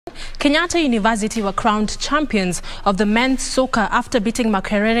Kenyatta University were crowned champions of the men's soccer after beating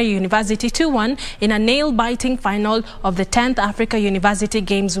Makerere University 2-1 in a nail-biting final of the 10th Africa University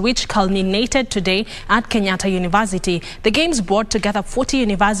Games, which culminated today at Kenyatta University. The games brought together 40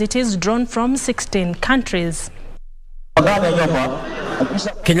 universities drawn from 16 countries.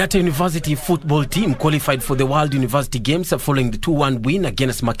 Kenyatta University football team qualified for the World University Games following the 2-1 win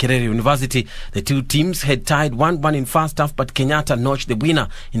against Makerere University. The two teams had tied 1-1 in first half, but Kenyatta notched the winner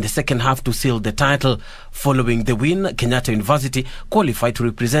in the second half to seal the title. Following the win, Kenyatta University qualified to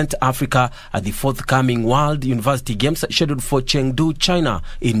represent Africa at the forthcoming World University Games scheduled for Chengdu, China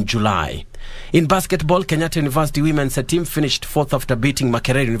in July. In basketball, Kenyatta University women's team finished fourth after beating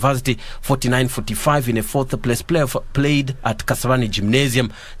Makerere University 49-45 in a fourth-place playoff played at Kasarani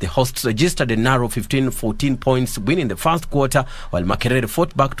Gymnasium. The hosts registered a narrow 15-14 points win in the first quarter, while Makerere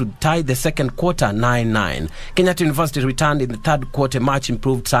fought back to tie the second quarter 9-9. Kenyatta University returned in the third quarter, much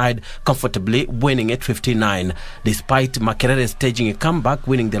improved side, comfortably winning at 59. Despite Makerere staging a comeback,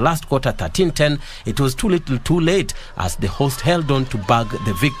 winning the last quarter 13-10, it was too little too late as the host held on to bag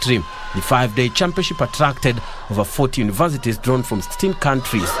the victory. The 5-day championship attracted over 40 universities drawn from 16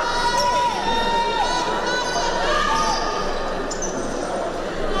 countries.